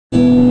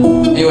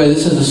Anyway,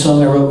 this is a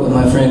song I wrote with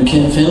my friend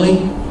Kent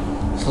Finley.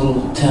 It's a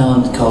little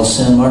town called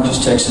San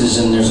Marcos, Texas,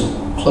 and there's a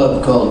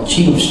club called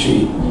Cheatham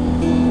Street.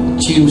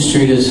 Cheatham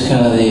Street is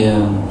kind of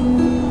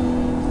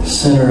the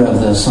center of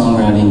the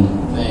songwriting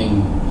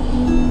thing.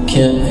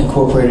 Kent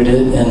incorporated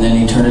it, and then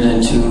he turned it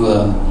into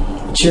a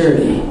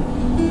charity.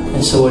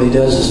 And so what he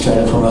does is try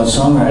to promote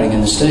songwriting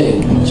in the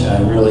state, which I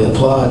really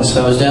applaud.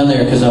 So I was down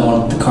there because I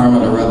wanted the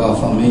karma to rub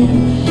off on me,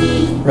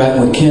 and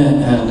writing with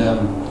Kent,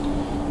 and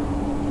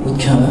we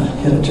kind of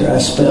hit a dry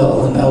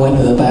spell. And I went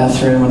to the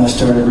bathroom and I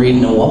started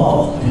reading the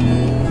wall.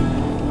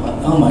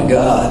 Oh my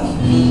God.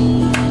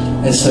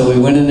 And so we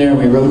went in there and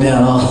we wrote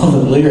down all the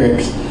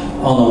lyrics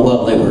on the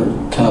wall. They were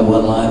kind of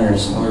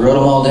one-liners. And we wrote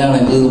them all down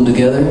and glued them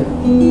together.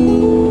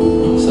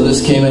 So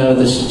this came out of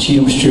this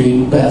Cheatham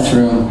Street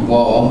bathroom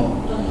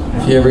wall.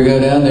 If you ever go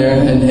down there,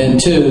 and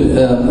too,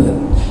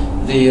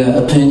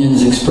 the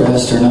opinions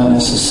expressed are not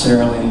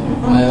necessarily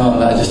my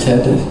own. I just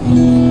had to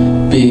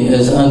be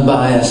as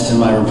unbiased in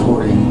my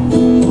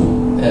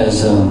reporting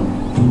as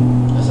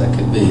I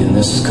could be. And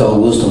this is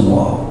called Wisdom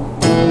Wall.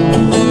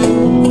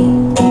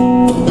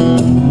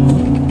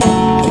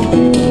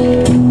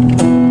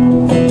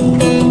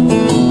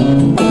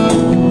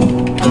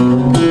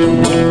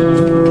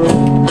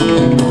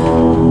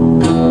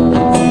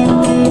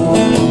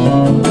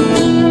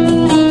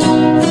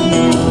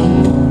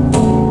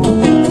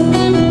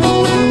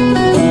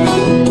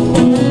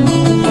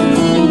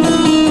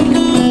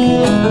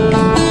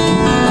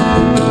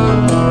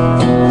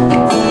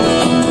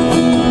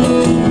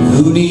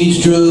 Who needs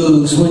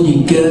drugs when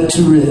you got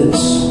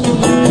Tourette's?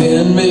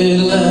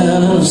 Handmade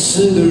line and a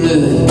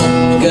cigarette.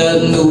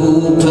 Got no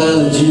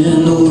apology,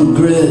 no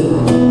regret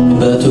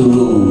about the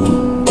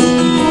road.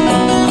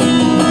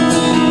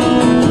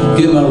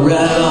 Get my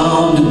right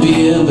arm to be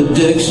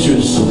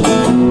ambidextrous.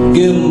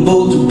 Get them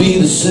both to be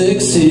the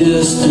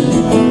sexiest.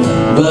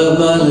 Bob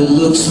Marley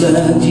looks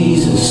like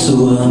Jesus, so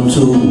I'm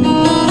told.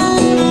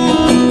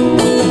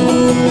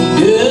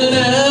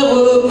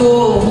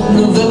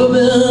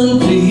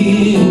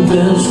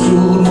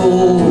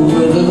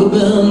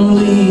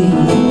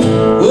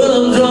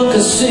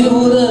 Say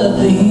what I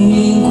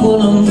think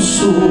when I'm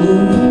sober.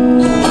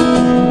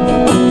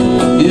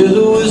 Yeah,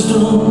 the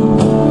wisdom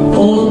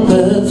on the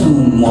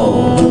bathroom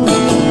wall.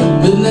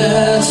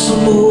 Midnight,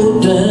 some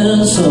old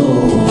dance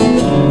hall.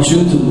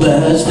 Truth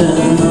abides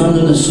down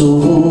in the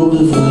soul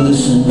if we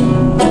listen.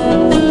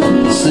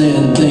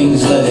 Saying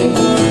things like,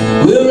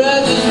 we're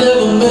right just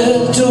never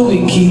met Toby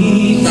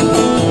Keith.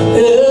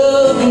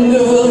 Every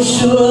girl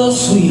sure are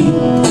sweet.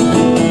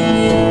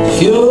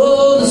 If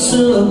you're the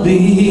sinner,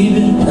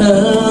 baby,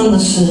 I'm the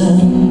sun.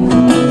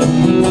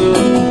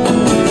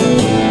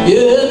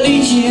 Yeah,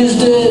 Nietzsche is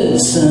dead,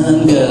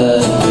 son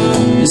God.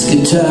 This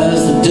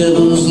guitar's the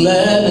devil's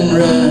lightning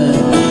rod.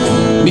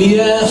 Me,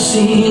 I've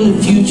seen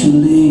the future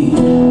lead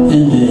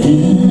in the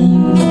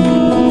end.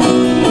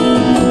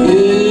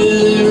 Yeah,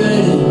 they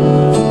write it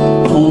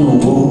on the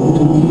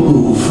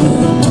wall,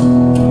 friend.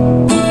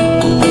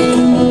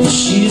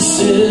 She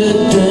sat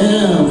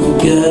down,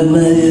 forgot my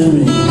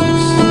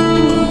earrings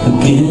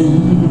again.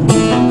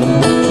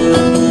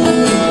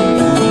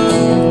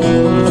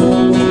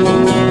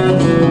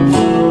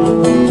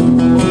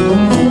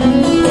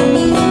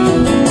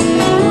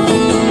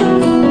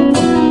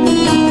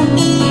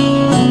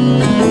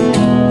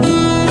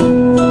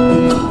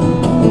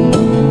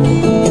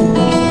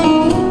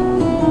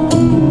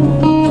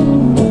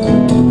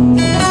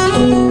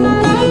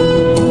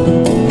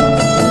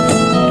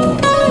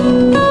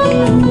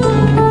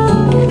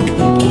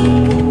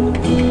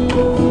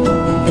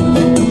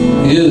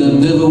 Yeah, there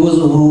never was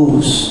a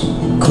horse,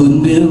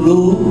 couldn't be a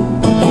road.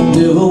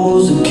 Never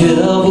was a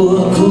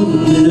cowboy,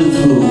 couldn't be a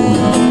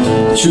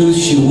fool. Truth,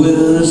 she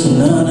wears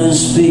an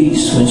honest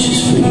face when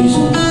she's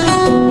freezing.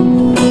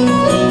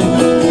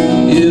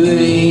 Yeah, there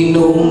ain't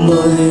no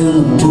money in a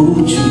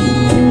poetry.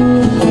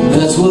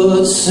 That's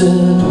what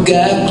set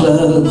Guy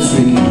Cloud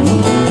free.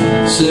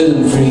 Set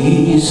him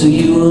free so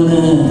you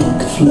and I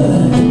could fly.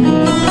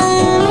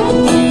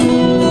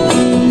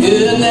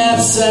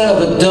 Outside of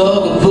a dog,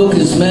 a book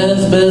is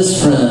man's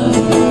best friend.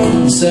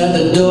 Inside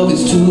the dog,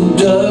 it's too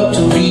dark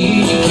to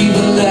read. You keep a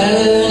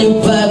light in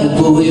your pocket,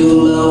 boy,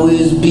 you'll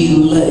always be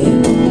late.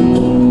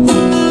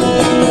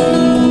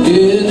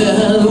 Yeah,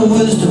 now the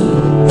wisdom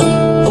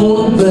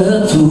on the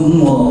bathroom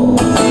wall.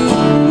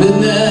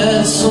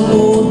 Midnight, some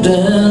old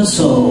dance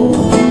hall.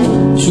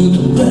 Truth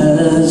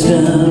abides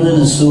down in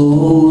the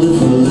soul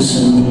if we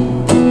listen.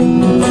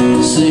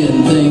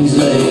 Saying things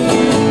like,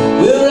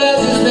 we're right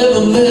just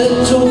never met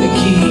Toby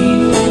Keith.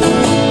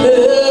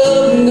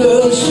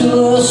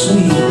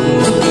 Sweet.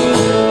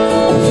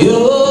 If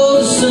you're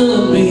the son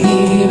of me,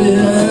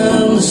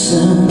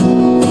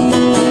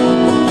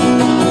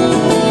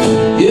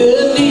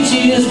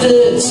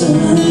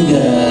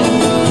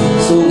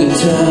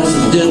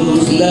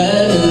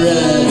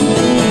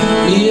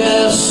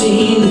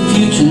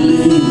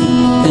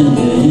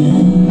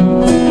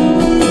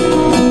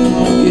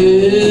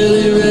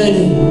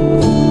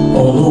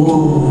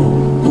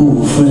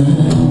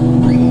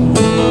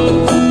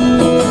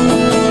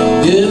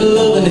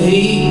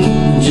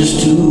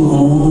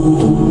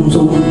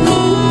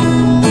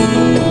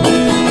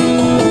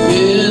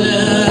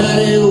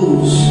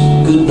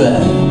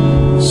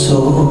 back.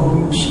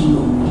 So she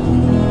wrote.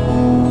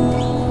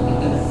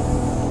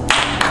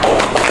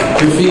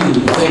 Graffiti,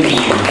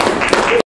 thank you.